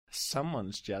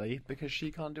someone's jelly because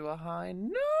she can't do a high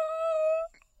note.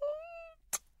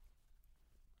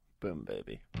 Boom,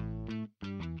 baby.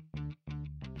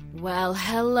 Well,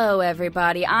 hello,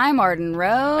 everybody. I'm Arden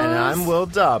Rose. And I'm Will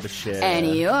Derbyshire.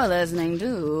 And you're listening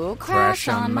to Crash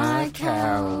on My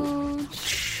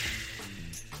Couch.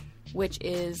 Which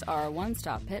is our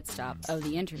one-stop pit stop of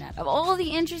the internet. Of all the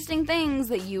interesting things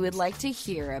that you would like to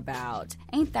hear about.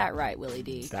 Ain't that right, Willie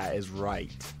D? That is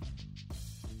right.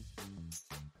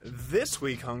 This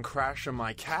week on Crash on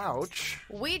My Couch,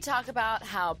 we talk about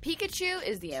how Pikachu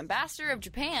is the ambassador of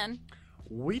Japan.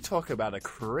 We talk about a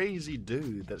crazy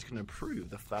dude that's going to prove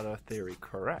the flat earth theory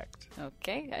correct.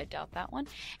 Okay, I doubt that one.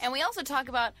 And we also talk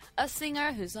about a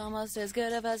singer who's almost as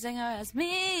good of a singer as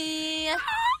me.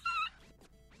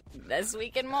 This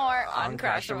week and more on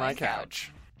Crash on My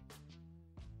Couch.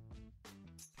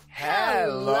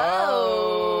 Hello!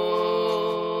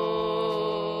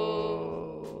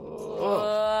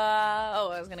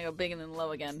 I was gonna go big and then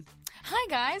low again. Hi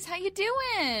guys, how you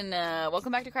doing?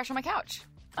 Welcome back to Crash on My Couch.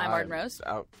 I'm Arden Rose.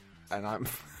 And I'm...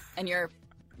 And you're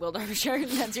Will Derbyshire,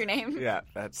 that's your name? Yeah,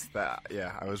 that's that.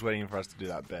 Yeah, I was waiting for us to do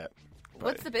that bit.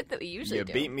 What's the bit that we usually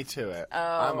do? You beat me to it. Oh.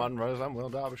 I'm Arden Rose, I'm Will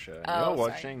Derbyshire. You're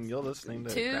watching, you're listening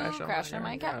to Crash on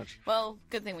My Couch. Well,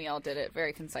 good thing we all did it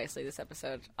very concisely this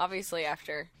episode. Obviously,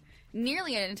 after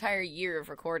nearly an entire year of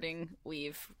recording,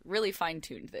 we've really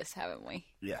fine-tuned this, haven't we?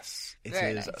 Yes. It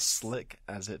Very is nice. slick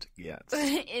as it gets.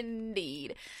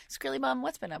 Indeed. Skrilly Bum,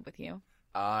 what's been up with you?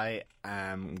 I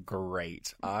am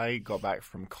great. I got back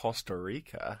from Costa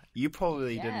Rica. You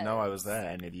probably didn't know I was there,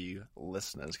 any of you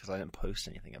listeners, because I didn't post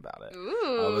anything about it.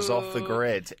 Ooh. I was off the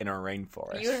grid in a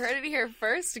rainforest. You heard it here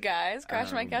first, guys. Crash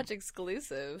on My Couch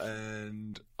exclusive.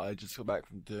 And I just got back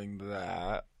from doing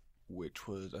that, which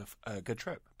was a good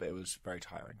trip, but it was very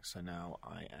tiring. So now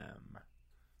I am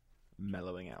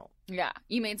mellowing out. Yeah,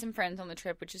 you made some friends on the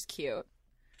trip, which is cute.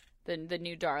 The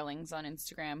new darlings on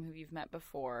Instagram who you've met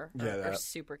before are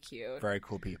super cute. Very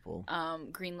cool people.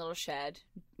 Green Little Shed.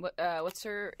 What's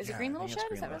her? Is it Green Little Shed?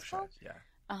 Is that what it's called? Yeah.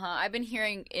 I've been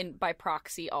hearing by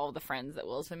proxy all the friends that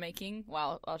Will's been making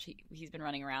while he's been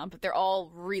running around, but they're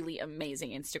all really amazing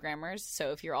Instagrammers.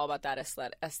 So if you're all about that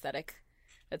aesthetic,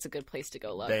 that's a good place to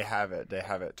go look. They have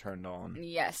it turned on.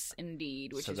 Yes,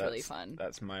 indeed, which is really fun.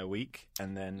 That's my week,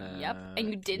 and then yep. And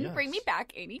you didn't bring me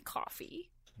back any coffee.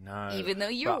 No. Even though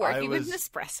you were working with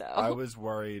Nespresso. I was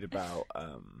worried about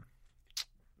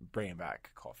bringing back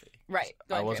coffee. Right.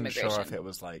 I wasn't sure if it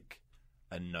was like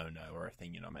a no-no or a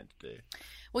thing you're not meant to do.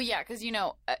 Well, yeah, because,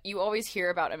 you always hear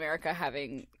about America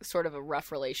having sort of a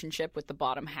rough relationship with the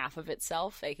bottom half of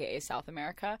itself, a.k.a. South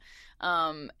America,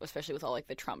 especially with all,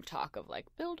 the Trump talk of,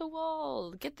 build a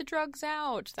wall, get the drugs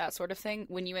out, that sort of thing.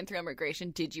 When you went through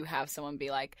immigration, did you have someone be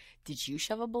like, did you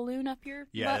shove a balloon up your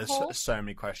butthole? There's so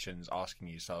many questions asking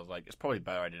you, so I was like, it's probably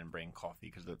better I didn't bring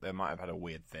coffee, because they might have had a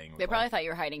weird thing. They probably thought you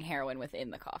were hiding heroin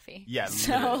within the coffee. Yeah,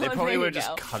 so, they probably would have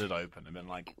just cut it open and been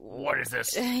like, what is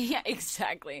this? Yeah,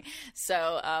 exactly.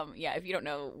 So, if you don't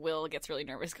know, Will gets really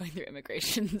nervous going through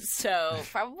immigration, so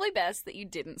probably best that you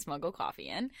didn't smuggle coffee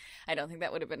in. I don't think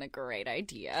that would have been a great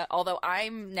idea, although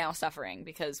I'm now suffering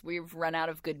because we've run out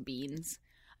of good beans.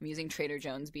 I'm using Trader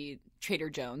Joe's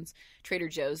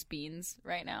beans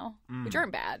right now, which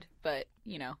aren't bad, but,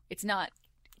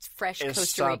 it's fresh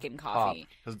Costa Rican coffee.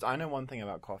 Because I know one thing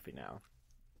about coffee now,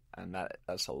 and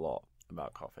that's a lot.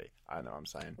 About coffee. I know what I'm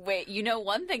saying. Wait, you know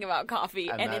one thing about coffee,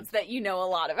 and it's that you know a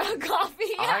lot about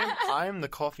coffee. I'm the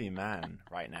coffee man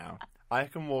right now. I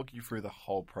can walk you through the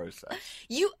whole process.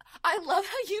 I love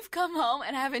how you've come home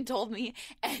and haven't told me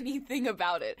anything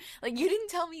about it. You didn't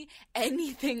tell me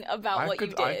anything about what you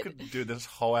did. I could do this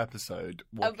whole episode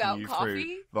walking you through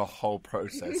the whole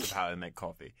process of how to make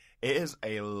coffee. It is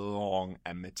a long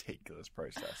and meticulous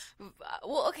process.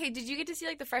 Well, okay, did you get to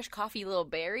see, the fresh coffee little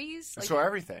berries? I saw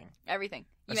everything. Everything.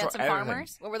 You met some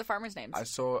farmers? What were the farmers' names? I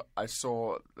saw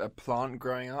a plant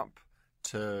growing up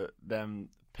to them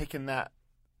picking that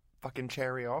fucking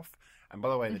cherry off. And by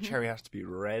the way, the cherry has to be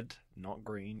red, not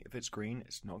green. If it's green,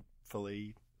 it's not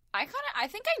fully... I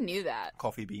think I knew that.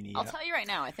 Coffee beanie. I'll tell you right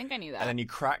now, I think I knew that. And then you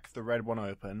crack the red one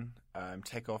open,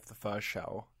 take off the first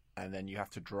shell, and then you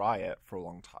have to dry it for a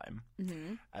long time.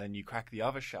 Mm-hmm. And then you crack the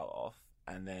other shell off,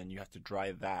 and then you have to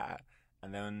dry that.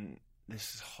 And then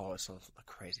this is it's a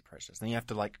crazy process. Then you have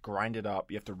to grind it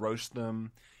up. You have to roast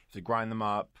them. You have to grind them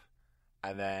up,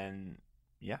 and then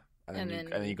And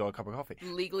then you got a cup of coffee.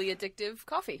 Legally addictive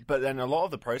coffee. But then a lot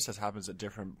of the process happens at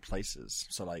different places.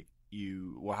 So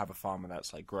you will have a farmer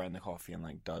that's growing the coffee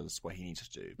and does what he needs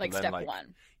to do. But then, step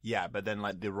one. Yeah, but then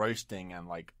the roasting and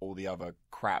all the other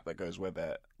crap that goes with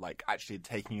it, actually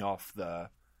taking off the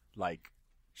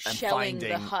shelling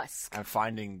the husk and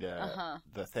finding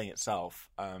the thing itself.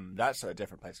 That's a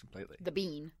different place completely. The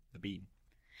bean. The bean.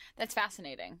 That's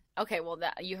fascinating. Okay, well,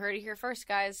 you heard it here first,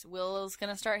 guys. Will's going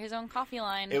to start his own coffee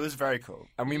line. It was very cool.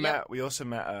 And we also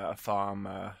met a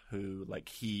farmer who, like,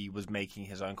 he was making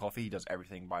his own coffee. He does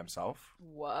everything by himself.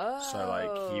 Whoa. So,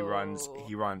 like, he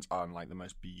runs on, like, the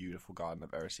most beautiful garden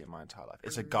I've ever seen in my entire life.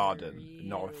 It's a garden,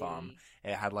 not a farm.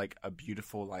 It had, like, a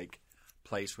beautiful, like,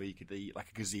 place where you could eat, like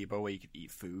a gazebo where you could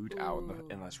eat food out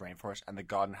in this rainforest, and the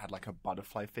garden had like a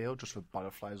butterfly field just with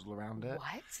butterflies all around it.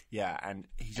 What? Yeah, and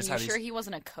he just had these... sure he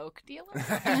wasn't a Coke dealer?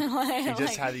 He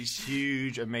just had these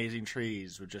huge, amazing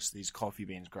trees with just these coffee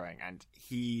beans growing, and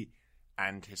he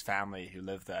and his family who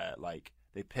live there, like,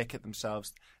 they pick it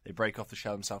themselves, they break off the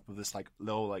shell themselves with this, like,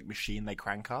 little, like, machine they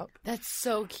crank up. That's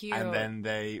so cute. And then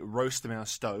they roast them in a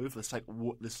stove,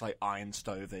 this iron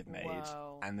stove they've made.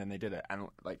 Whoa. And then they did it. And,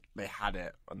 like, they had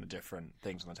it on the different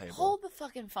things on the table. Hold the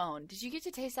fucking phone. Did you get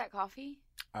to taste that coffee?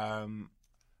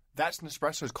 That's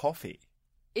Nespresso's coffee.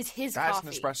 It's his That's coffee.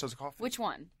 That's Nespresso's coffee. Which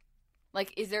one?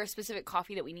 Like, is there a specific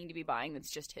coffee that we need to be buying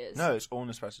that's just his? No, it's all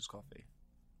Nespresso's coffee.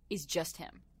 Is just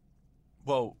him?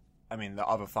 Well, I mean, the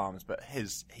other farmers, but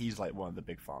he's like one of the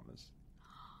big farmers.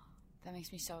 That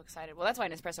makes me so excited. Well, that's why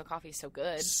Nespresso coffee is so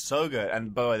good. So good.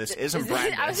 And by the way, this isn't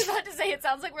branded. I was about to say, it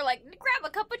sounds like we're like, grab a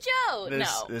cup of Joe.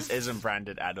 This isn't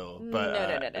branded at all.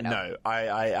 But, no. No,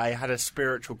 I had a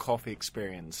spiritual coffee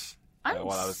experience. I'm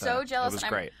while I was so there. jealous. It was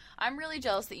great. I'm really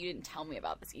jealous that you didn't tell me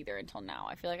about this either until now.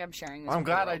 I feel like I'm sharing this. I'm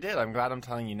glad I did. I'm glad I'm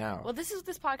telling you now. Well, this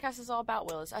podcast is all about,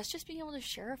 Will, is us just being able to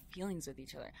share our feelings with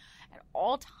each other at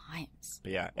all times.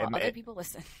 But yeah, while other people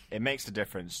listen. It makes a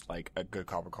difference, like a good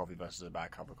cup of coffee versus a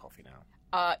bad cup of coffee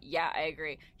now. Yeah, I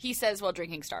agree. He says while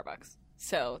drinking Starbucks,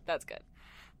 so that's good.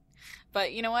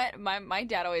 But you know what? My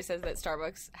dad always says that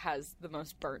Starbucks has the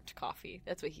most burnt coffee.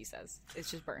 That's what he says.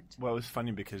 It's just burnt. Well, it was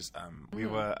funny because we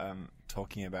were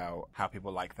talking about how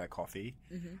people like their coffee,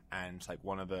 and like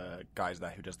one of the guys there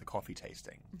who does the coffee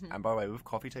tasting. And by the way, with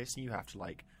coffee tasting, you have to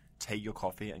like take your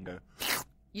coffee and go.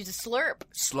 You just slurp,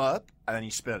 and then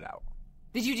you spit it out.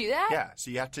 Did you do that? Yeah.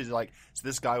 So you have to like. So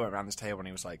this guy went around this table and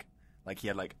he was like he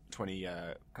had like 20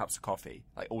 cups of coffee,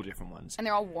 like all different ones. And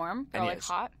they're all warm? They're all like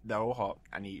hot? They're all hot.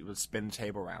 And he would spin the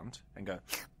table around and go,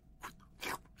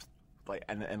 like,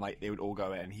 and like they would all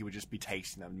go in and he would just be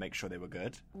tasting them and make sure they were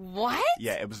good. What?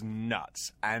 Yeah, it was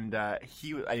nuts. And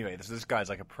anyway, this guy's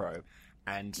like a pro.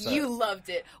 And so, you loved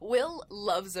it. Will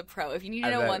loves a pro. If you need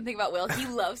to know one thing about Will, he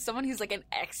loves someone who's like an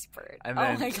expert. Oh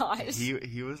my gosh.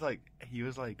 He was like,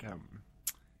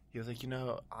 you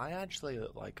know, I actually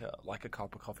like a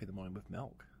cup of coffee in the morning with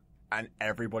milk. And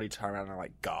everybody turned around and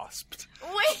like gasped.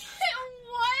 Wait,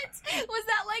 what? Was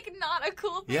that like not a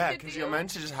cool thing to do? Yeah, because you're meant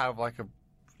to just have like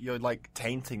you're like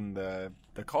tainting the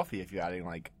coffee if you're adding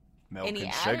like milk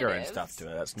and sugar and stuff to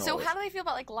it. That's not. So how do they feel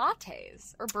about like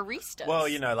lattes or baristas? Well,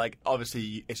 you know, like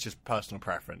obviously it's just personal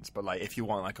preference, but like if you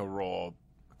want like a raw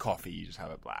coffee, you just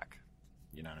have it black.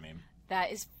 You know what I mean?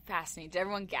 That is fascinating. Did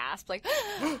everyone gasp? Like,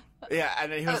 yeah,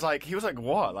 and he was like,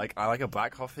 what? Like, I like a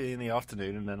black coffee in the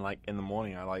afternoon, and then like in the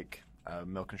morning, I like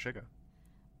milk and sugar.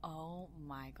 Oh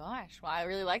my gosh! Well, I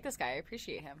really like this guy. I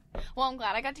appreciate him. Well, I'm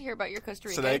glad I got to hear about your Costa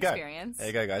Rica experience. There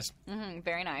you go, guys.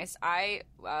 Very nice.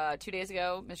 2 days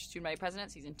ago, Mr. Student Body President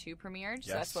Season 2 premiered.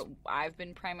 So that's what I've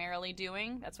been primarily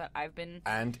doing. That's what I've been.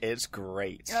 And it's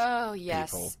great. Oh yes,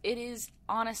 people. It is.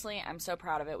 Honestly, I'm so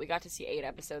proud of it. We got to see 8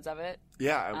 episodes of it.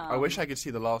 Yeah, I wish I could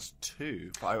see the last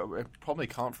 2, but I probably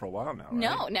can't for a while now. Right?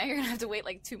 No, now you're gonna have to wait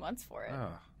like 2 months for it.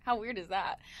 Oh. How weird is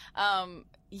that?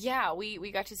 Yeah,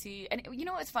 we got to see, and you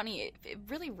know what's funny? It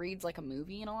really reads like a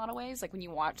movie in a lot of ways. Like when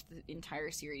you watch the entire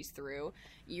series through,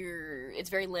 it's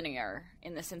very linear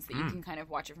in the sense that you can kind of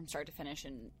watch it from start to finish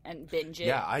and binge it.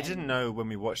 Yeah, I didn't know when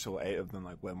we watched all 8 of them,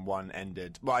 like when one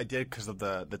ended. Well, I did because of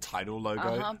the title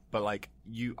logo, but like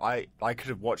I could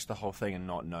have watched the whole thing and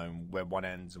not known where one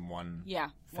ends and one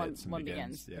one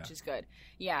begins, which is good.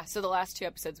 Yeah, so the last 2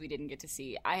 episodes we didn't get to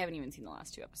see. I haven't even seen the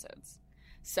last 2 episodes,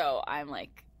 so I'm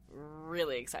like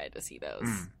really excited to see those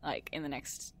like in the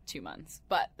next 2 months.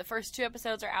 But the first 2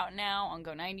 episodes are out now on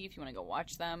Go90 if you want to go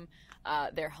watch them.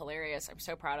 They're hilarious. I'm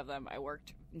so proud of them. I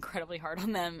worked incredibly hard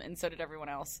on them, and so did everyone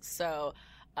else. So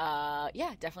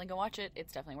yeah, definitely go watch it.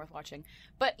 It's definitely worth watching.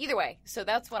 But either way, so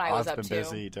that's what I was up to. I've been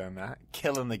busy doing that,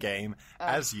 killing the game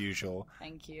as usual.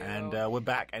 Thank you. And we're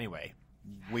back anyway.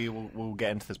 We'll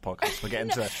get into this podcast. We'll get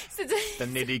into the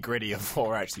nitty-gritty of what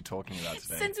we're actually talking about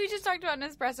today. Since we just talked about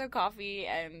Nespresso coffee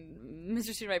and Mr.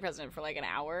 Student Body President for like an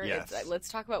hour, let's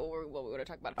talk about what we want to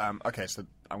talk about. Okay, so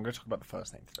I'm going to talk about the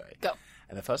first thing today. Go.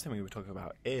 And the first thing we were talking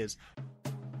about is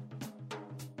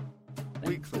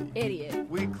Weekly. Idiot.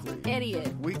 Weekly.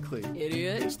 Idiot. Weekly.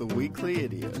 Idiot. It's the Weekly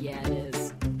Idiot. Yeah, it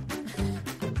is.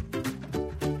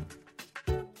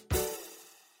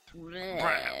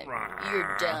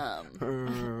 You're dumb.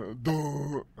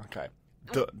 Okay.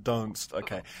 Dunst.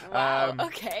 Okay. Wow.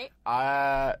 Okay.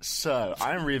 So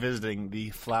I'm revisiting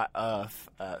the flat Earth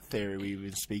theory we've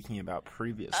been speaking about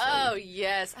previously. Oh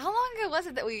yes. How long ago was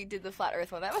it that we did the flat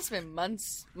Earth one? That must have been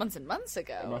months and months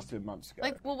ago. It must have been months ago.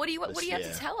 Like, well, what do you have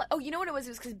to tell us? Oh, you know what it was? It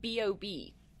was because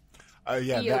B.O.B. Oh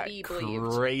yeah, that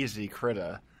believed. crazy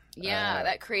critter. Yeah,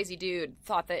 that crazy dude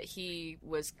thought that he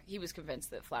was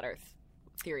convinced that flat Earth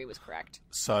theory was correct.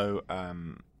 So,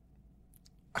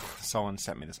 someone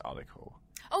sent me this article.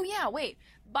 Oh yeah, wait.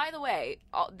 By the way,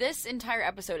 this entire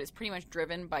episode is pretty much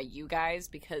driven by you guys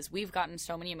because we've gotten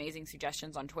so many amazing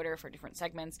suggestions on Twitter for different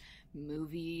segments,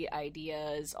 movie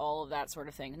ideas, all of that sort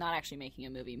of thing. Not actually making a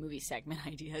movie segment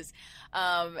ideas.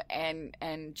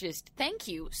 And just thank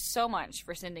you so much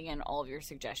for sending in all of your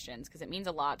suggestions because it means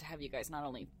a lot to have you guys not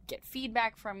only get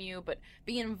feedback from you, but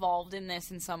be involved in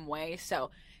this in some way.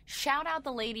 So shout out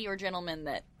the lady or gentleman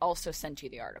that also sent you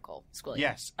the article, Squilliam.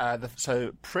 Yes.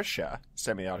 So Prisha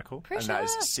sent me the article, and that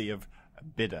is Sea of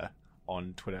Bidder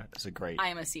on Twitter. It's a great, I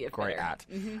am a Sea of great Bidder. ad.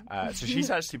 Mm-hmm. So she's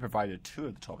actually provided two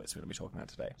of the topics we're going to be talking about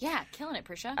today. Yeah, killing it,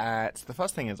 Prisha. So the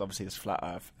first thing is obviously this flat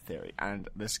Earth theory, and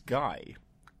this guy,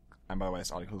 and by the way,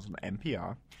 this article is on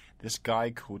NPR. This guy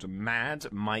called Mad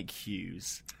Mike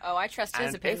Hughes. Oh, I trust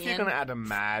his opinion. If you're going to add a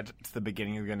mad to the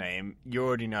beginning of your name, you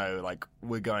already know, like,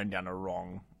 we're going down a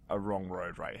wrong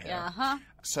road right here. Uh-huh.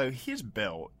 So he's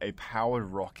built a powered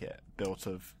rocket built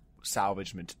of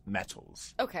salvaged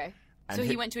metals. Okay. And so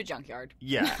he went to a junkyard.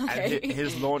 Yeah. Okay. And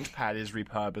his launch pad is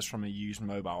repurposed from a used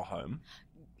mobile home.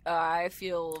 I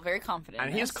feel very confident.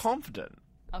 And he is confident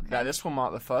that this will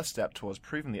mark the first step towards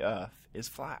proving the Earth is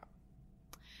flat.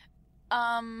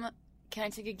 Can I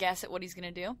take a guess at what he's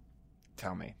going to do?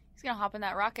 Tell me. He's going to hop in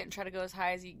that rocket and try to go as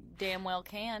high as he damn well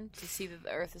can to see that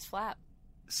the Earth is flat.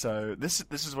 So this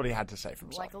is what he had to say for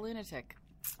himself. Like a lunatic.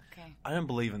 Okay. I don't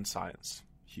believe in science,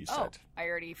 Hughes said. I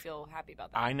already feel happy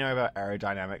about that. I know about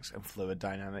aerodynamics and fluid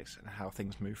dynamics and how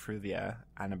things move through the air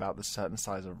and about the certain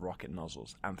size of rocket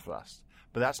nozzles and thrust.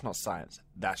 But that's not science.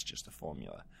 That's just a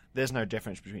formula. There's no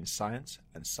difference between science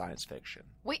and science fiction.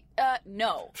 Wait,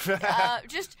 no.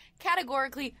 Just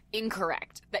categorically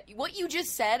incorrect. That what you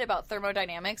just said about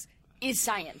thermodynamics is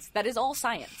science. That is all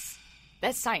science.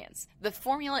 That's science. The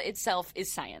formula itself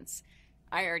is science.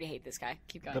 I already hate this guy.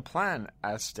 Keep going. The plan,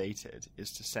 as stated,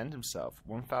 is to send himself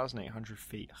 1,800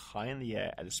 feet high in the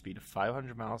air at a speed of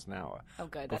 500 miles an hour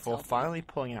before finally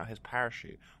pulling out his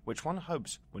parachute, which one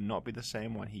hopes will not be the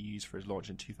same one he used for his launch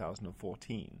in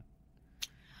 2014.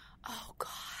 Oh, God.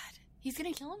 He's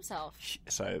going to kill himself.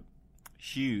 So,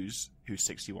 Hughes, who's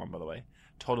 61, by the way,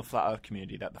 told the Flat Earth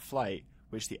community that the flight,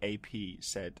 which the AP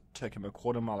said took him a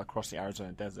quarter-mile across the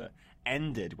Arizona desert,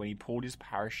 ended when he pulled his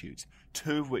parachutes,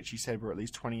 two of which he said were at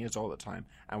least 20 years old at the time,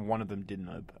 and one of them didn't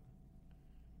open.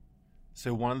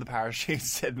 So one of the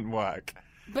parachutes didn't work.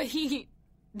 But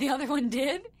the other one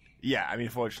did? Yeah, I mean,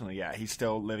 fortunately, yeah, he's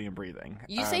still living and breathing.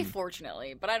 You say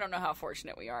fortunately, but I don't know how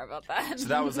fortunate we are about that. So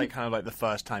that was like kind of like the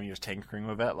first time he was tinkering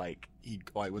with it. Like he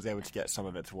was able to get some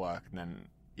of it to work, and then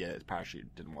his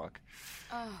parachute didn't work.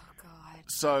 Oh God.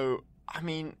 So I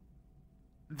mean,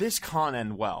 this can't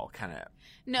end well, can it?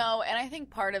 No, and I think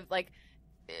part of like,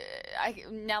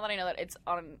 now that I know that it's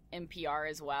on NPR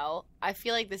as well, I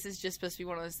feel like this is just supposed to be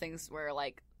one of those things where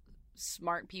like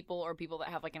smart people or people that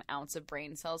have like an ounce of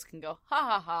brain cells can go, ha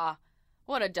ha ha,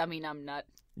 what a dummy numbnut.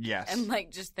 Yes. And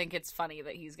like just think it's funny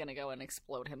that he's gonna go and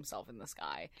explode himself in the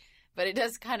sky. But it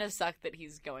does kind of suck that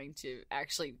he's going to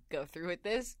actually go through with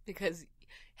this because,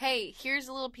 hey, here's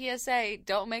a little PSA.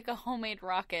 Don't make a homemade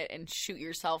rocket and shoot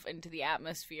yourself into the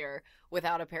atmosphere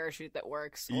without a parachute that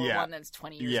works or one that's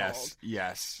 20 years old.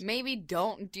 Yes. Maybe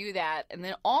don't do that. And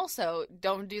then also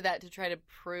don't do that to try to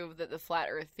prove that the flat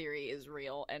earth theory is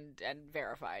real and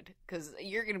verified. Because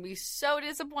you're going to be so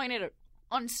disappointed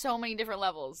on so many different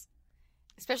levels,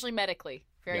 especially medically.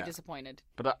 Very disappointed.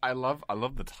 But I love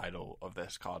the title of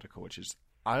this article, which is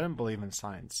 "I don't believe in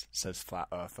science," says flat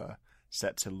earther,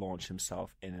 set to launch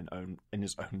himself in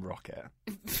his own rocket.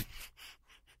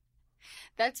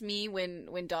 That's me when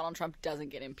Donald Trump doesn't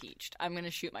get impeached. I'm going to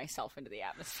shoot myself into the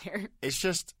atmosphere. It's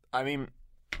just, I mean,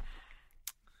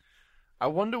 I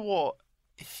wonder what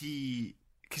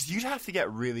because you'd have to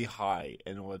get really high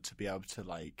in order to be able to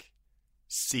like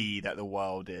see that the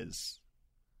world is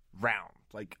round.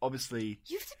 Like, obviously,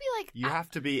 you have to be like you have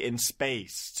to be in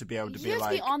space to be able to be you have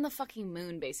like to be on the fucking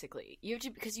moon, basically. You have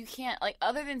to, because you can't, like,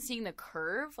 other than seeing the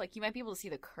curve, like, you might be able to see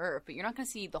the curve, but you're not going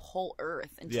to see the whole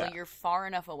Earth until you're far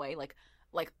enough away, like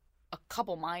a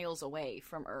couple miles away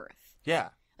from Earth. Yeah.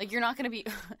 Like, you're not going to be.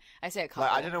 I say a couple.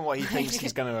 Like, I don't know what he thinks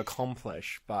he's going to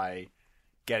accomplish by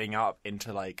getting up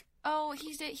into like. Oh,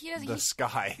 he doesn't. The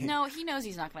sky. No, he knows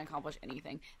he's not going to accomplish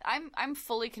anything. I'm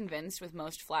fully convinced with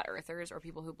most flat earthers or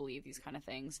people who believe these kind of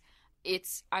things.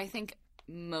 I think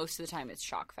most of the time it's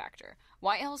shock factor.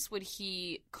 Why else would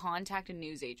he contact a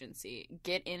news agency,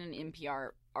 get in an NPR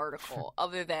article,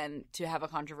 other than to have a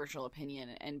controversial opinion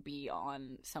and be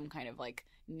on some kind of like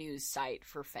news site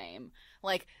for fame?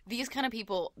 Like, these kind of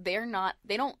people, they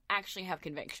don't actually have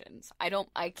convictions.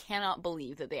 I cannot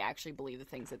believe that they actually believe the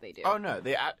things that they do. Oh no,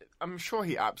 I'm sure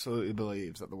he absolutely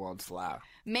believes that the world's flat.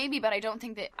 Maybe, but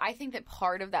I think that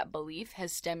part of that belief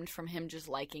has stemmed from him just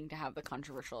liking to have the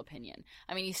controversial opinion.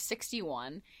 I mean, he's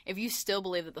 61. If you still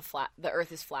believe that the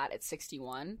Earth is flat at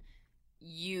 61,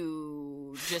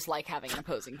 you just like having an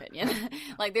opposing opinion.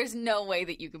 Like, there's no way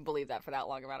that you can believe that for that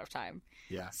long amount of time.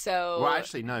 Yeah. So, well,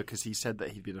 actually, no, because he said that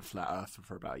he'd been a flat earther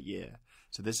for about a year.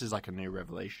 So this is like a new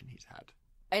revelation he's had.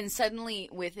 And suddenly,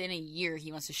 within a year,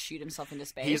 he wants to shoot himself into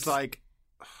space. He's like,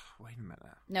 wait a minute.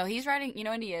 No, he's riding. You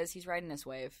know what he is? He's riding this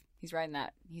wave. He's riding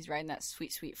that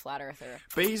sweet, sweet flat earther.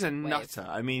 But he's a nutter.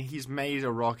 I mean, he's made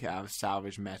a rocket out of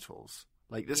salvaged metals.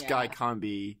 Like, this guy can't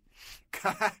be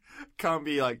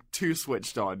like too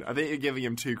switched on. I think you're giving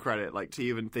him too credit, like, to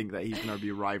even think that he's going to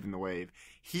be riding the wave.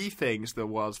 He thinks the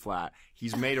world's flat.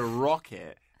 He's made a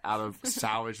rocket out of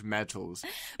salvaged metals.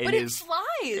 But it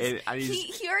flies. And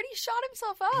he already shot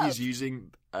himself up. He's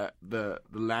using the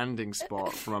landing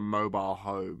spot from a mobile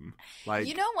home. Like,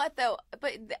 you know what though?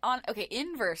 But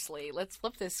inversely, let's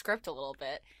flip this script a little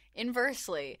bit.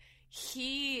 Inversely,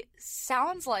 he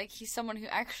sounds like he's someone who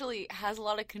actually has a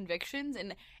lot of convictions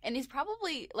and he's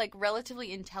probably like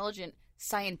relatively intelligent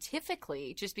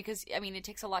scientifically, just because, I mean, it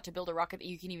takes a lot to build a rocket that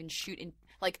you can even shoot in,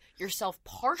 like, yourself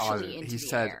partially into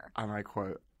the air. And I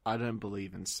quote, "I don't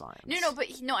believe in science."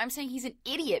 No, I'm saying he's an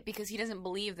idiot because he doesn't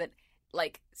believe that,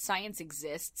 like, science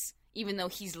exists, even though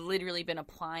he's literally been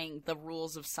applying the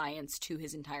rules of science to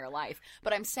his entire life.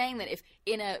 But I'm saying that if,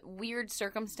 in a weird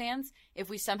circumstance,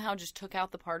 if we somehow just took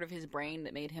out the part of his brain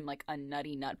that made him, like, a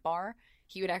nutty nut bar,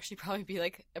 he would actually probably be,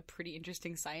 like, a pretty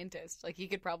interesting scientist. Like, he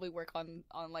could probably work on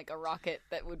like, a rocket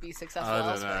that would be successful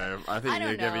elsewhere. I don't know. I think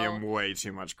you're giving him way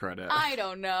too much credit. I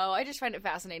don't know. I just find it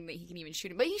fascinating that he can even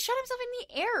shoot him. But he shot himself in the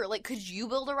air. Like, could you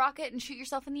build a rocket and shoot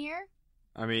yourself in the air?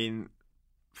 I mean,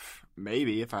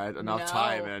 maybe if I had enough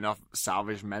time and enough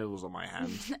salvaged metals on my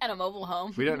hands. And a mobile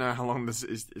home. We don't know how long this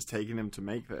is taking him to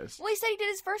make this. Well, he said he did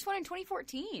his first one in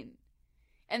 2014.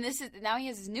 And now he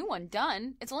has his new one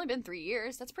done. It's only been 3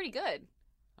 years. That's pretty good.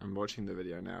 I'm watching the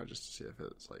video now just to see if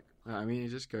it's like, I mean, it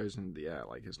just goes into the air.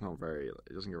 Like, it doesn't go very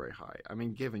high. I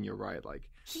mean, given you're right,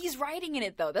 like. He's riding in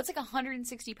it, though. That's like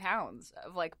 160 pounds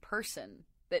of, like, person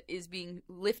that is being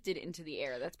lifted into the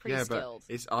air. That's pretty skilled.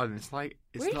 But it's like.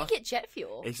 Where did he get jet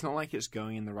fuel? It's not like it's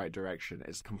going in the right direction.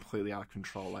 It's completely out of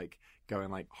control, like, going,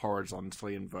 like,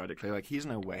 horizontally and vertically. Like, he doesn't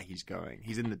know where he's going.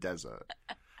 He's in the desert.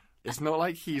 It's not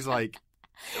like he's, like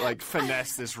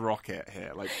finesse this rocket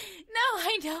here. Like, no,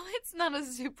 I know it's not a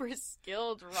super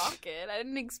skilled rocket. I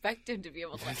didn't expect him to be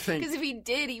able to, because if he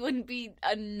did, he wouldn't be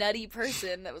a nutty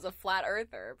person that was a flat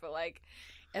earther. But, like,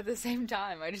 at the same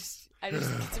time, I just think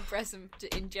it's impressive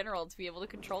in general to be able to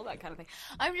control that kind of thing.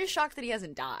 I'm just shocked that he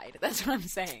hasn't died. That's what I'm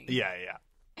saying. Yeah.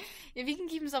 If he can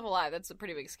keep himself alive, that's a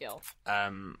pretty big skill.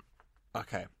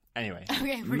 Okay. Anyway.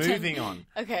 Okay. Moving on.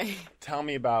 Okay. Tell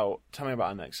me about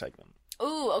our next segment.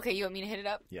 Ooh, okay, you want me to hit it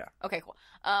up? Yeah. Okay, cool.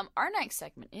 Our next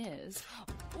segment is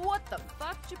What the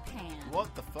Fuck Japan?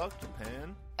 What the fuck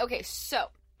Japan? Okay, so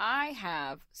I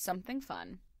have something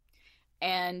fun,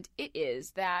 and it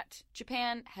is that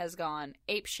Japan has gone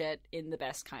apeshit in the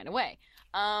best kind of way.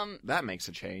 That makes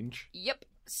a change. Yep.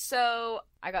 So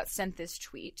I got sent this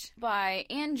tweet by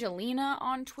Angelina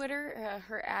on Twitter.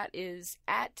 Her @ is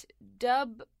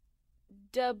 @dubbudubu.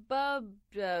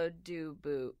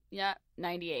 Yeah,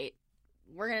 98.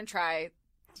 We're going to try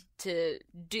to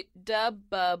dub.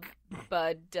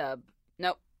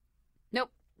 Nope.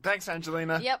 Thanks,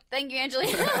 Angelina. Yep. Thank you,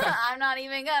 Angelina. I'm not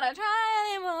even going to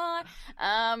try anymore.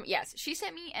 Yes. She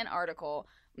sent me an article.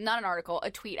 Not an article,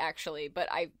 a tweet, actually. But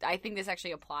I think this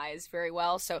actually applies very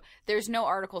well. So there's no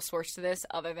article source to this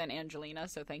other than Angelina.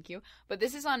 So thank you. But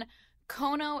this is on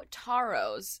Kono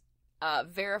Taro's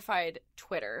verified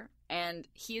Twitter. And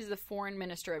he is the foreign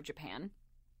minister of Japan.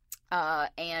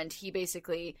 And he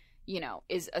basically,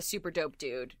 is a super dope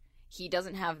dude. He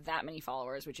doesn't have that many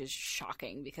followers, which is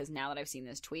shocking because now that I've seen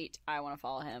this tweet, I want to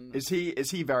follow him. Is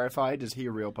he verified? Is he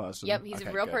a real person? Yep, he's a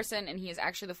real person, and he is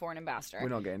actually the foreign ambassador. We're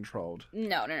not getting trolled.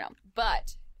 No.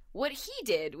 But what he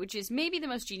did, which is maybe the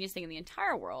most genius thing in the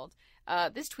entire world,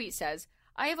 this tweet says,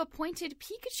 I have appointed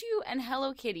Pikachu and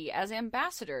Hello Kitty as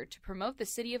ambassador to promote the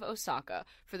city of Osaka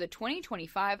for the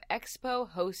 2025 Expo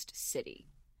host city.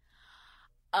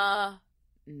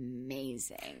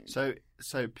 Amazing. So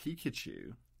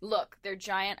Pikachu... Look, they're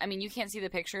giant. I mean, you can't see the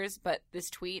pictures, but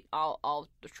this tweet, I'll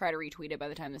try to retweet it by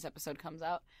the time this episode comes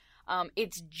out.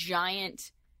 It's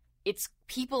giant. It's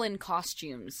people in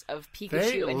costumes of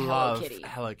Pikachu and Hello Kitty. They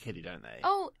love Hello Kitty, don't they?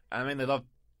 Oh. I mean, they love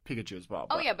Pikachu as well.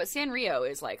 But... Oh, yeah, but Sanrio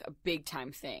is, like, a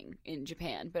big-time thing in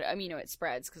Japan. But, I mean, it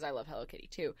spreads because I love Hello Kitty,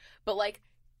 too. But, like,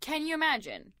 can you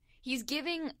imagine? He's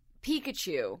giving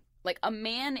Pikachu, like, a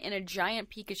man in a giant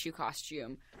Pikachu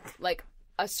costume, like...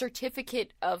 a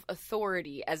certificate of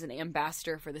authority as an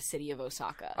ambassador for the city of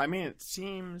Osaka. I mean, it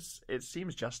seems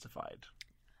justified.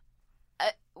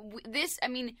 This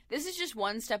is just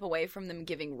one step away from them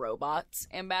giving robots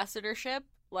ambassadorship.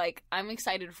 Like, I'm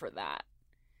excited for that.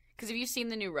 Because have you seen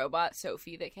the new robot,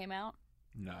 Sophie, that came out?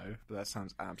 No, but that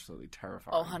sounds absolutely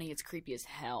terrifying. Oh, honey, it's creepy as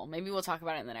hell. Maybe we'll talk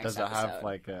about it in the next episode. Does it have,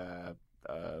 like, a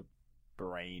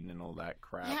brain and all that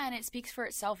crap? Yeah, and it speaks for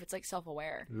itself. It's like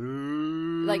self-aware.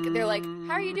 Ooh. Like, they're like,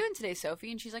 how are you doing today, Sophie?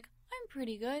 And she's like, I'm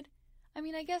pretty good. I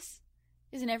mean, I guess,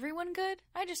 isn't everyone good?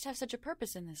 I just have such a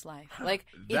purpose in this life. Like,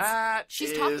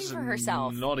 she's talking for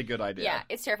herself. Not a good idea. Yeah,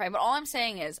 it's terrifying. But all I'm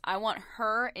saying is I want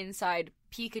her inside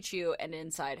Pikachu and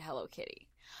inside Hello Kitty.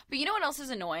 But you know what else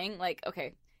is annoying? Like,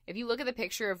 okay, if you look at the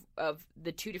picture of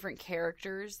the two different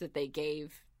characters that they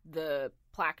gave the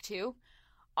plaque to,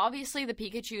 obviously, the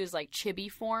Pikachu is, like, chibi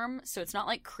form, so it's not,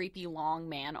 like, creepy long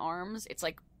man arms. It's,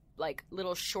 like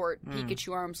little short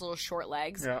Pikachu arms, little short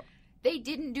legs. Yeah. They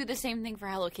didn't do the same thing for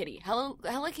Hello Kitty. Hello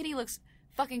Kitty looks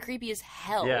fucking creepy as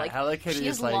hell. Yeah, like, Hello Kitty she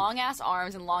has is, like... long-ass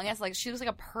arms and long-ass legs. She looks like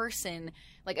a person,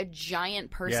 like a giant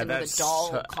person with a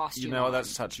doll costume You know, on. that's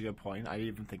such a good point. I didn't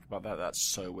even think about that. That's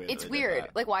so weird. It's weird.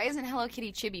 Like, why isn't Hello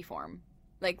Kitty chibi form?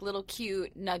 Like, little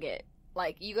cute nugget.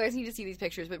 Like, you guys need to see these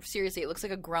pictures, but seriously, it looks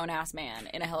like a grown-ass man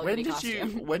in a Hello Kitty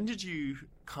costume. When did you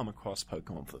come across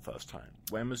Pokemon for the first time?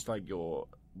 When was, like,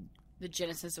 the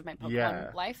genesis of my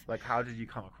Pokemon life? Like, how did you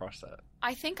come across that?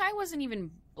 I think I wasn't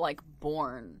even, like,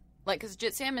 born. Like, because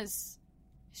Sam is...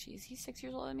 He's 6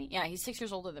 years older than me? Yeah, he's 6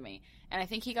 years older than me. And I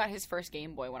think he got his first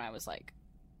Game Boy when I was, like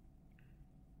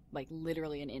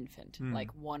literally an infant.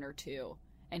 Like, 1 or 2.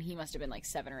 And he must have been, like,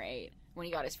 7 or 8 when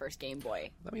he got his first Game Boy.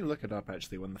 Let me look it up,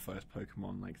 actually, when the first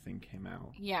Pokemon, like, thing came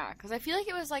out. Yeah, because I feel like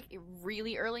it was, like,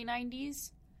 really early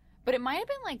 90s. But it might have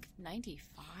been, like,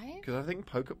 95? Because I think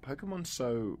Pokemon's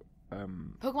so...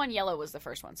 Pokemon Yellow was the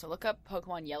first one, so look up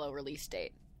Pokemon Yellow release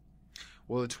date.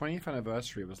 Well, the 20th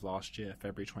anniversary was last year,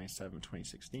 February 27,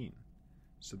 2016.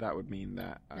 So that would mean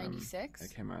that... 96?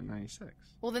 It came out in 96.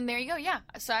 Well, then there you go, yeah.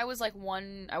 So I was, like,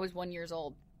 1 years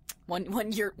old.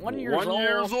 One years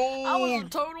old. I was a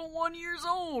total 1 years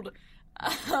old.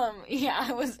 Yeah,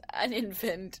 I was an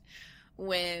infant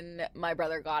when my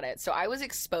brother got it. So I was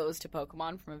exposed to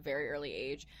Pokemon from a very early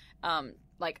age.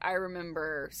 Like, I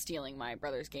remember stealing my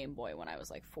brother's Game Boy when I was,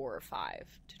 like, 4 or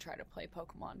 5 to try to play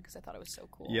Pokemon because I thought it was so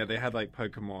cool. Yeah, they had, like,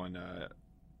 Pokemon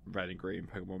Red and Green,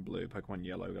 Pokemon Blue, Pokemon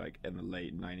Yellow, like, in the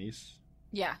late 90s.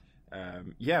 Yeah.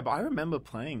 Yeah, but I remember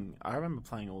playing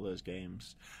all those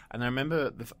games. And I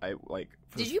remember,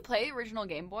 Did you play the original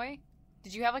Game Boy?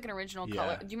 Did you have, like, an original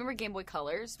color? Do you remember Game Boy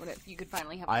Colors? When you could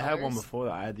finally have colors? I had one before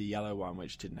that. I had the yellow one,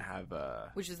 which didn't have...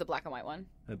 Which was the black and white one?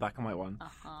 The black and white one.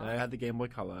 Uh-huh. Then I had the Game Boy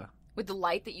Color. With the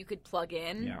light that you could plug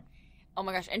in? Yeah. Oh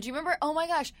my gosh. And do you remember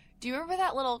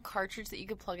that little cartridge that you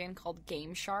could plug in called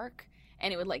Game Shark?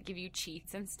 And it would, like, give you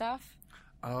cheats and stuff?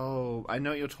 Oh, I know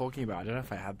what you're talking about. I don't know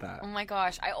if I had that. Oh my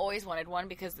gosh. I always wanted one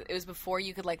because it was before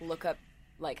you could, like, look up,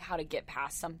 like, how to get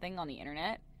past something on the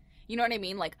internet. You know what I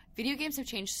mean? Like, video games have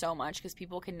changed so much because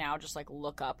people can now just, like,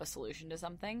 look up a solution to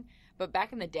something. But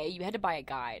back in the day, you had to buy a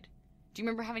guide. Do you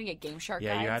remember having to get Game Shark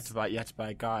guides? Yeah, you had to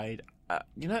buy a guide.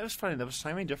 You know, it was funny. There were so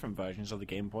many different versions of the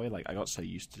Game Boy. Like, I got so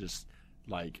used to just,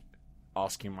 like,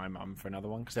 asking my mum for another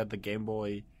one because they had the Game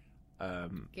Boy. They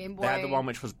had the one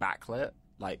which was backlit,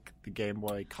 like the Game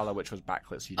Boy Color, which was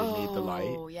backlit, so you didn't need the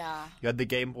light. Oh, yeah. You had the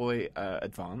Game Boy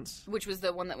Advance, which was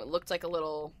the one that looked like a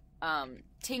little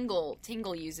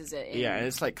Tingle uses it. Yeah, and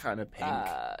it's like kind of pink.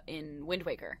 In Wind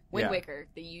Waker. Wind Waker,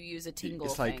 you use a Tingle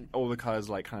It's thing. like all the colors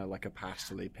like kind of like a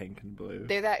pastel-y pink and blue.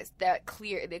 They're that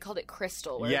clear. They called it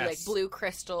crystal. Where Yes. like blue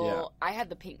crystal. Yeah. I had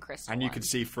the pink crystal. And you one. could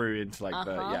see through into like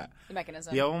the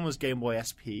mechanism. The other one was Game Boy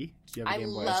SP. Do you have a I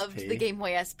Game Boy loved SP? the Game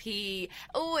Boy SP.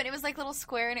 Oh, and it was like little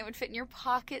square, and it would fit in your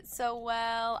pocket so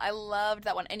well. I loved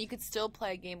that one, and you could still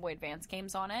play Game Boy Advance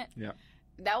games on it. Yeah.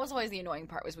 That was always the annoying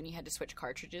part, was when you had to switch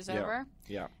cartridges over.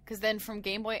 Yeah. Because then from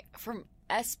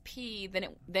SP,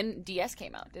 then DS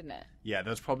came out, didn't it? Yeah,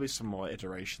 there's probably some more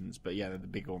iterations, but yeah, the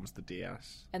big one was the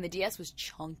DS. And the DS was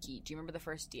chunky. Do you remember the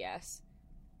first DS?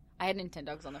 I had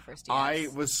Nintendogs on the first DS. I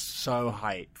was so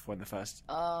hyped when the first...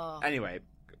 Oh. Anyway,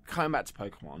 coming back to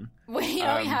Pokemon. Wait,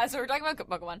 so we're talking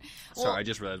about Pokemon. Sorry, I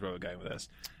just realized where we're going with this.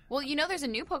 Well, there's a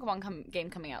new Pokemon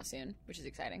game coming out soon, which is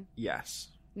exciting. Yes.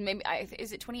 Maybe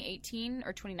is it 2018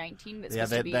 or 2019? That's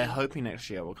they're hoping next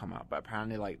year will come out, but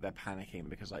apparently like they're panicking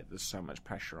because like there's so much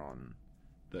pressure on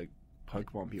the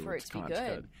Pokemon people for it to be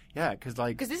good. Yeah, because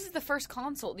this is the first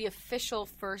console, the official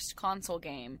first console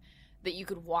game that you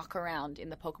could walk around in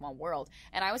the Pokemon world.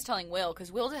 And I was telling Will, because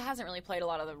Will hasn't really played a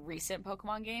lot of the recent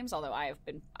Pokemon games, although I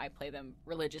play them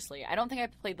religiously. I don't think I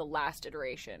played the last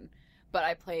iteration. But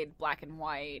I played Black and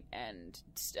White and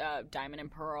Diamond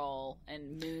and Pearl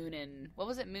and Moon and... What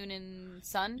was it? Moon and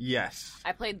Sun? Yes.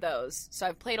 I played those. So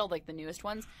I've played all like the newest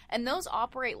ones. And those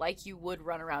operate like you would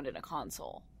run around in a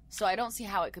console. So I don't see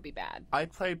how it could be bad. I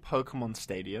played Pokemon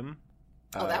Stadium.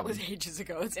 Oh, that was ages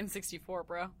ago. It's N64,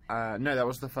 bro. No, that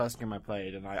was the first game I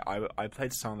played. And I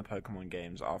played some of the Pokemon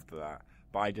games after that.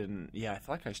 But I didn't... Yeah, I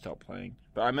feel like I stopped playing.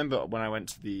 But I remember when I went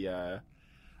to the...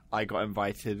 I got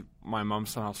invited. My mum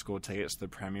somehow scored tickets to the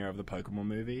premiere of the Pokemon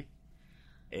movie.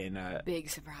 Big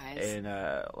surprise. In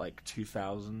like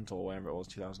 2000 or whatever it was,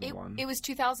 2001. It was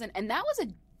 2000, and that was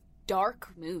a dark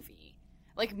movie.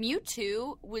 Like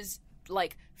Mewtwo was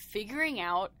like figuring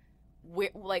out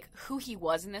who he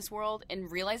was in this world and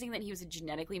realizing that he was a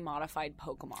genetically modified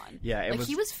Pokemon. Yeah,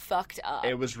 he was fucked up.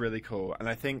 It was really cool, and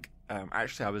I think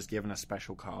actually I was given a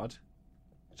special card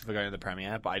for going to the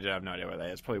premiere, but I do have no idea where they are.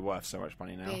 It's probably worth so much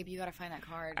money now. Babe, you gotta find that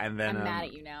card. And then, I'm mad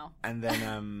at you now. And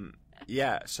then,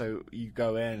 yeah, so you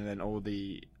go in, and then all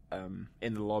the,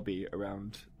 in the lobby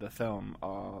around the film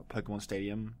are Pokemon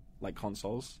Stadium, like,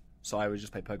 consoles. So I would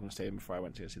just play Pokemon Stadium before I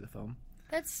went to go see the film.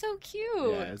 That's so cute.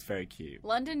 Yeah, it's very cute.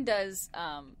 London does,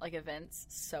 like, events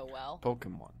so well.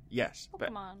 Pokemon, yes.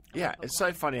 Pokemon. Yeah, it's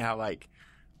so funny how, like,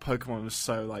 Pokemon was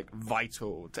so like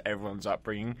vital to everyone's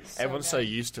upbringing. Everyone's so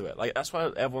used to it. Like that's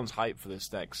why everyone's hyped for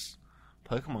this next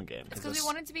Pokemon game. It's because we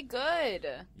want it to be good.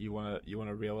 You want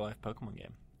a real life Pokemon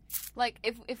game. Like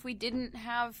if we didn't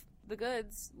have the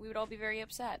goods, we would all be very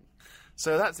upset.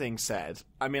 So that being said,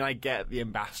 I mean, I get the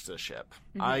ambassadorship.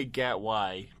 Mm-hmm. I get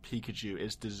why Pikachu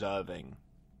is deserving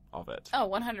of it. Oh,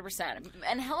 100%.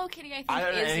 And Hello Kitty, I think, I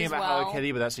don't know anything about well. Hello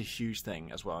Kitty, but that's a huge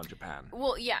thing as well in Japan.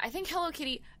 Well, yeah, I think Hello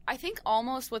Kitty, I think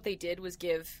almost what they did was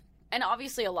give, and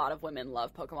obviously a lot of women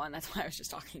love Pokemon, that's why I was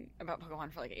just talking about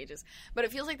Pokemon for like ages, but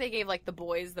it feels like they gave like the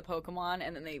boys the Pokemon,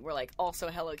 and then they were like also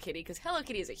Hello Kitty, because Hello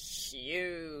Kitty is a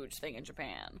huge thing in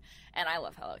Japan, and I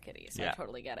love Hello Kitty, so I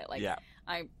totally get it. Like,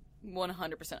 I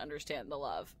 100% understand the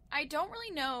love. I don't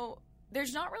really know,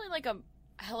 there's not really like a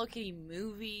Hello Kitty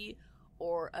movie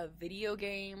or a video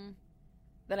game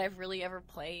that I've really ever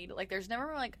played. Like, there's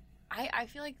never, like... I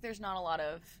feel like there's not a lot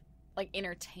of, like,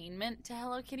 entertainment to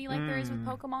Hello Kitty like there is with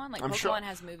Pokemon. Like, Pokemon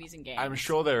has movies and games. I'm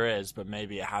sure there is, but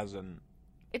maybe it hasn't.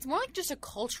 It's more like just a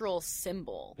cultural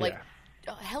symbol. Like,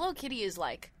 Hello Kitty is,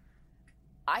 like...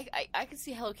 I could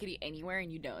see Hello Kitty anywhere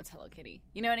and you know it's Hello Kitty.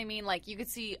 You know what I mean? Like, you could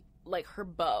see... like her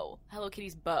bow, Hello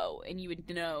Kitty's bow, and you would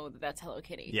know that that's Hello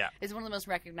Kitty. Yeah. It's one of the most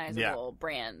recognizable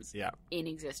brands in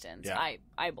existence,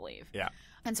 I believe. Yeah.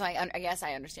 And so I guess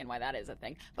I understand why that is a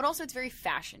thing. But also it's very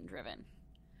fashion driven.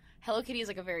 Hello Kitty is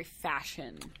like a very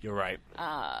fashion You're right.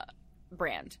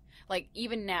 Brand. Like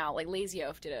even now, like Lazy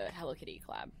Oaf did a Hello Kitty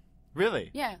collab. Really?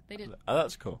 Yeah, they did. Oh,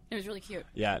 that's cool. It was really cute.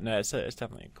 Yeah, no, it's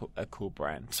definitely a cool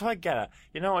brand. So I get it.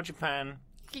 You know what, Japan?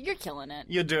 You're killing it.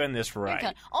 You're doing this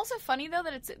right. Also funny, though,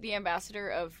 that it's the ambassador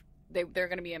of... They're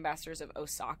going to be ambassadors of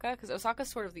Osaka, because Osaka's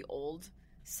sort of the old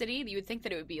city. You would think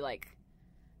that it would be like,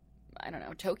 I don't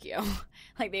know, Tokyo.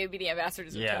 Like, they would be the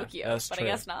ambassadors of Tokyo. That's but true. I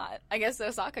guess not. I guess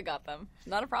Osaka got them.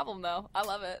 Not a problem, though. I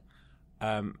love it.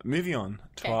 Moving on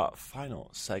to our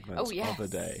final segment of the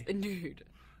day. Dude.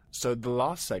 So the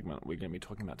last segment we're going to be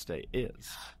talking about today is...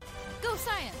 Go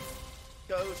Science!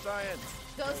 Go Science!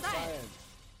 Go Science!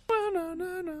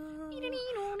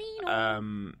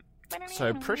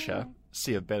 So Prisha,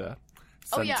 Sea of Bitter,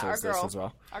 censors this as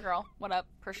well. Our girl. What up,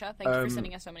 Prisha? Thank you for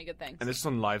sending us so many good things. And this is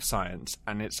on Live Science,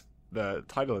 and the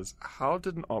title is "How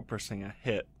did an opera singer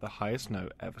hit the highest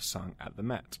note ever sung at the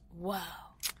Met?" Whoa.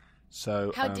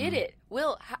 So how did it,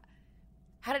 Will?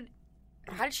 How did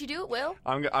she do it, Will?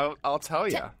 I'll tell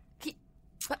you.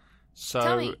 So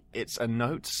tell me. It's a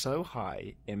note so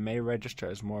high it may register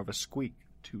as more of a squeak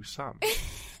to some.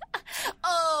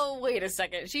 Oh, wait a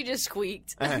second. She just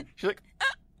squeaked. She's like,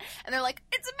 and they're like,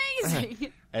 it's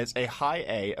amazing. It's a high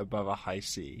A above a high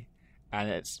C, and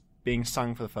it's being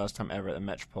sung for the first time ever at the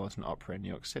Metropolitan Opera in New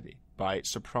York City by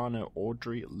soprano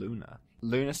Audrey Luna.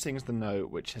 Luna sings the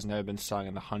note which has never been sung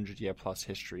in the 100-year-plus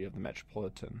history of the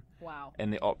Metropolitan. Wow.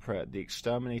 In the opera The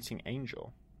Exterminating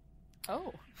Angel.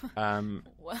 Oh.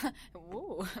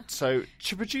 So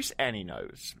to produce any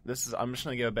notes, I'm just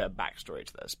going to give a bit of backstory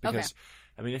to this because,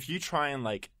 I mean, if you try and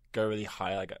like go really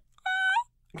high, like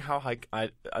how high,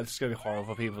 it's going to be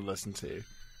horrible for people to listen to.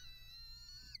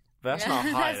 But that's not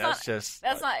high. That's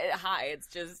not high. It's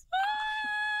just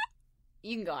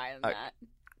you can go higher than that.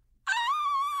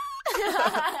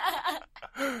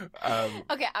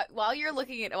 Okay, while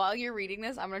you're reading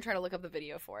this, I'm going to try to look up the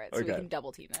video for it so we can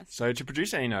double team this. So to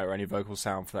produce any note or any vocal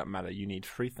sound for that matter, you need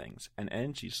three things: an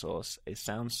energy source, a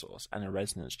sound source, and a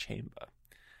resonance chamber.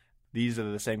 These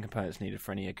are the same components needed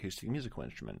for any acoustic musical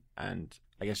instrument, and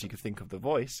I guess you could think of the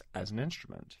voice as an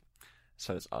instrument.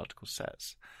 So this article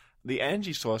says. The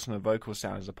energy source in a vocal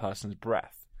sound is a person's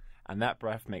breath, and that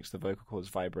breath makes the vocal cords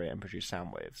vibrate and produce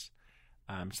sound waves.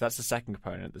 So that's the second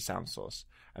component, the sound source.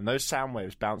 And those sound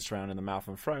waves bounce around in the mouth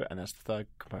and throat, and that's the third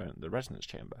component, the resonance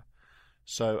chamber.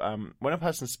 So when a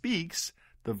person speaks,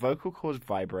 the vocal cords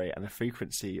vibrate, and the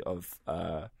frequency of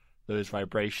those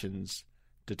vibrations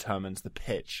determines the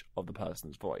pitch of the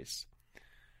person's voice.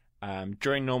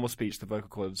 During normal speech, the vocal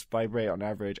cords vibrate on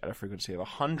average at a frequency of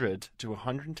 100 to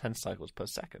 110 cycles per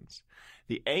second.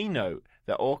 The A note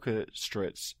that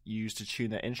orchestras use to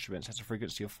tune their instruments has a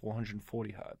frequency of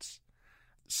 440 hertz.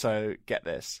 So, get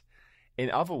this. In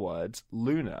other words,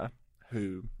 Luna,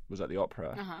 who was at the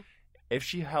opera, if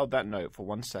she held that note for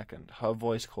 1 second, her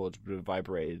voice cords would have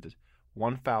vibrated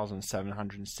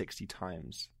 1,760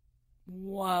 times.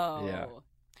 Whoa. Yeah.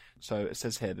 So it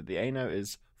says here that the A note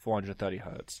is 430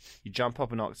 hertz. You jump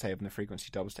up an octave and the frequency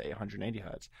doubles to 880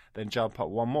 hertz. Then jump up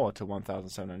one more to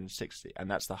 1,760,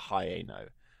 and that's the high A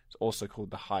note. It's also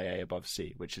called the high A above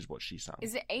C, which is what she sang.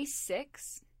 Is it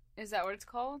A6? Is that what it's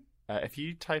called? If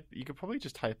you type, you could probably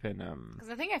just type in. Because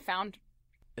I think I found.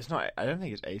 It's not. I don't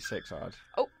think it's A6, Ard.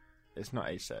 Oh. It's not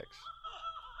A6.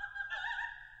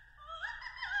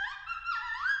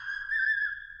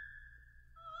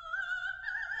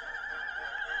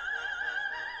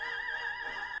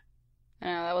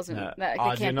 No, that wasn't. No.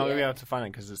 That you're not gonna be able to find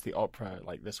it because it's the opera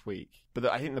like this week. But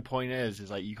I think the point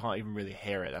is like you can't even really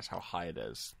hear it. That's how high it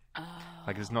is. Oh.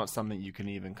 Like it's not something you can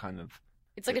even kind of.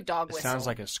 It's like a dog whistle. It sounds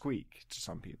like a squeak to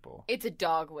some people. It's a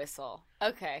dog whistle.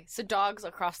 Okay, so dogs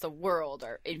across the world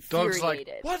are infuriated. Dogs like,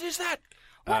 what is that?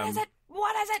 What is it?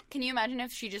 What is it? Can you imagine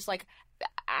if she just like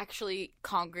actually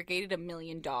congregated 1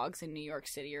 million dogs in New York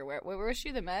City or where was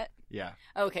she? The Met? Yeah.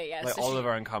 Okay, yeah. Like so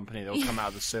Oliver and Company, they'll come out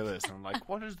of the sewers and I'm like,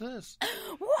 what is this?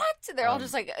 What? They're all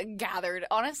just like gathered.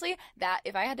 Honestly, that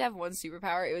if I had to have one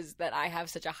superpower, it was that I have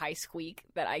such a high squeak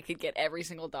that I could get every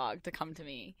single dog to come to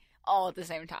me all at the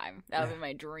same time. That would be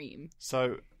my dream.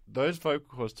 So those vocal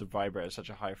cords to vibrate at such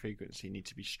a high frequency need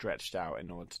to be stretched out in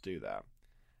order to do that.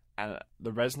 And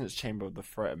the resonance chamber of the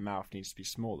throat and mouth needs to be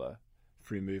smaller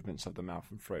through movements of the mouth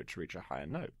and throat to reach a higher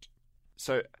note.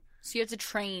 So you have to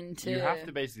train to... You have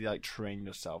to basically like train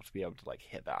yourself to be able to like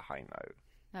hit that high note.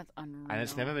 That's unreal. And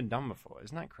it's never been done before.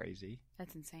 Isn't that crazy?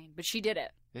 That's insane. But she did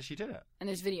it. Yeah, she did it. And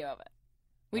there's video of it.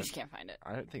 We just can't find it.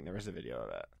 I don't think there is a video of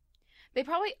it. They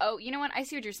probably... Oh, you know what? I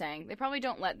see what you're saying. They probably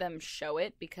don't let them show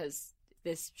it because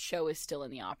this show is still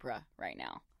in the opera right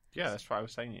now. Yeah, that's what I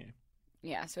was saying to you.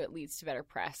 Yeah, so it leads to better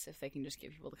press if they can just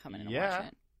get people to come in and watch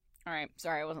it. All right.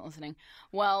 Sorry, I wasn't listening.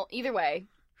 Well, either way,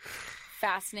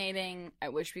 fascinating. I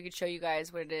wish we could show you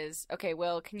guys what it is. Okay,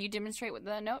 Will, can you demonstrate with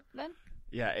the note then?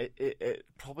 Yeah, it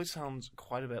probably sounds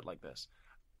quite a bit like this.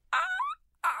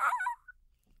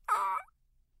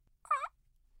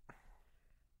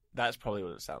 That's probably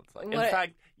what it sounds like. In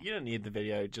fact, you don't need the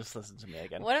video. Just listen to me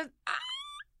again. What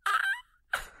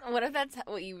if that's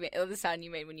what you made, the sound you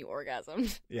made when you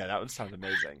orgasmed? Yeah, that would sound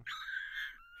amazing.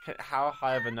 How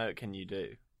high of a note can you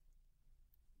do?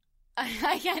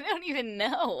 I don't even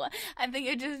know. I think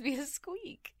it would just be a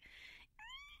squeak.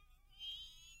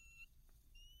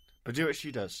 But do what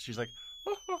she does. She's like...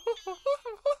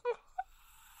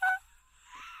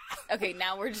 Okay,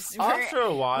 now we're just... After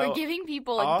a while... We're giving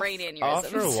people, like, brain aneurysms.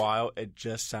 After a while, it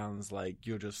just sounds like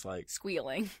you're just, like...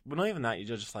 Squealing. Well, not even that.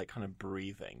 You're just, like, kind of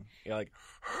breathing. You're, like...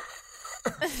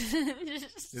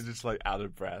 You're just, like, out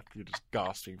of breath. You're just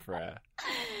gasping for air.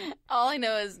 All I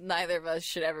know is neither of us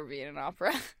should ever be in an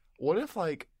opera. What if,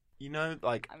 like, you know,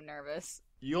 like... I'm nervous.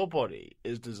 Your body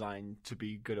is designed to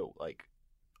be good at, like,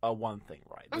 a one thing,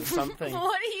 right? There's something...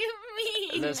 What do you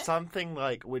mean? There's something,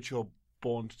 like, which you're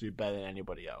born to do better than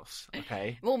anybody else,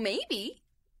 okay? Well, maybe.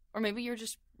 Or maybe you're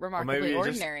just Or remarkably maybe you're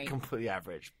ordinary. just completely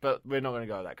average. But we're not going to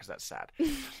go with that because that's sad.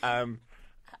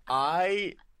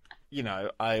 I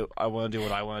want to do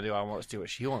what I want to do. I want to do what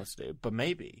she wants to do. But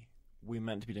maybe we're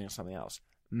meant to be doing something else.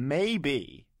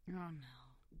 Maybe Oh, no.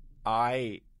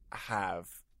 I have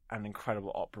an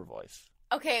incredible opera voice.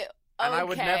 Okay. And I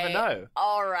would never know.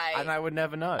 All right. And I would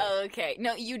never know. Okay.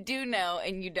 No, you do know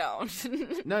and you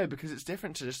don't. No, because it's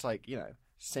different to just, like, you know,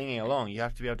 singing along. You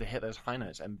have to be able to hit those high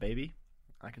notes. And, baby,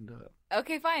 I can do it.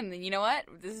 Okay, fine. Then you know what?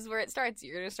 This is where it starts.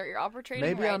 You're going to start your opera training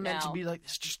Maybe right I'm meant now. to be, like,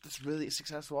 this really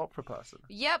successful opera person.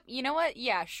 Yep. You know what?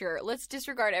 Yeah, sure. Let's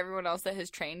disregard everyone else that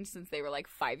has trained since they were, like,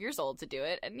 5 years old to do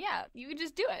it. And, yeah, you can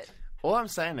just do it. All I'm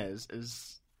saying is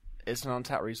it's an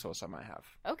untapped resource I might have.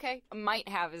 Okay. Might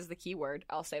have is the key word.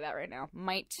 I'll say that right now.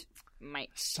 Might.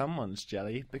 Someone's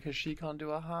jelly because she can't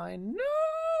do a high note.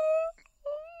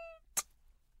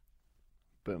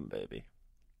 Boom, baby.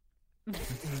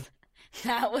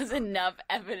 That was enough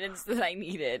evidence that I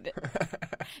needed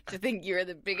to think you're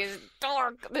the biggest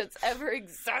dork that's ever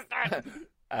existed.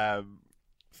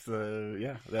 So,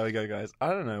 yeah, there we go, guys. I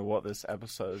don't know what this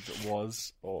episode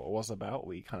was or was about.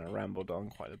 We kind of rambled on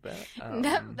quite a bit.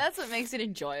 That's what makes it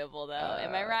enjoyable, though.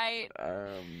 Am I right?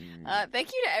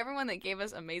 Thank you to everyone that gave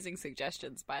us amazing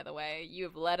suggestions, by the way. You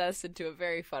have led us into a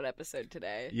very fun episode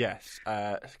today. Yes.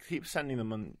 Keep sending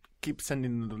them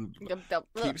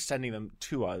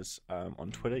to us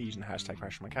on Twitter using the hashtag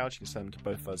 #CrashOnMyCouch. You can send them to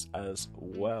both of us as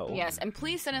well. Yes, and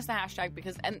please send us the hashtag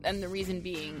because, and the reason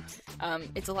being,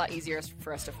 it's a lot easier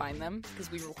for us to find them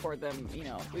because we record them,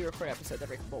 we record episodes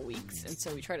every couple of weeks, and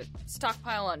so we try to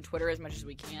stockpile on Twitter as much as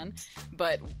we can,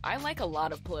 but I like a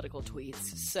lot of political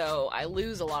tweets, so I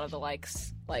lose a lot of the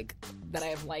likes, that I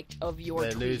have liked of your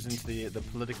tweet. They lose into the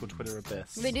political Twitter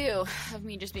abyss. They do, of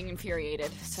me just being infuriated,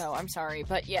 so I'm sorry.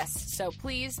 But yes, so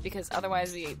please, because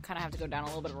otherwise we kind of have to go down a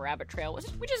little bit of a rabbit trail,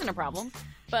 which isn't a problem.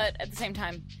 But at the same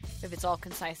time, if it's all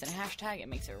concise in a hashtag, it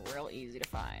makes it real easy to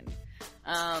find.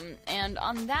 And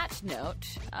on that note...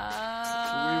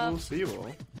 we will see you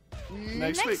all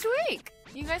next week.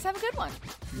 You guys have a good one.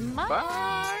 Bye.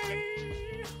 Bye.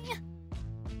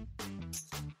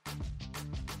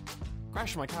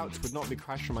 Crash on My Couch would not be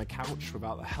Crash on My Couch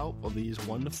without the help of these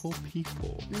wonderful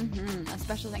people. A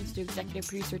special thanks to executive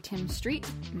producer Tim Street,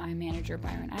 my manager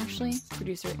Byron Ashley,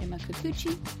 producer Emma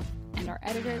Kikuchi, and our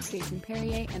editor Jason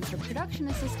Perrier, and her production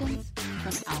assistants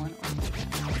from Alan Ortega.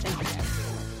 Thank you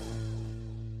guys.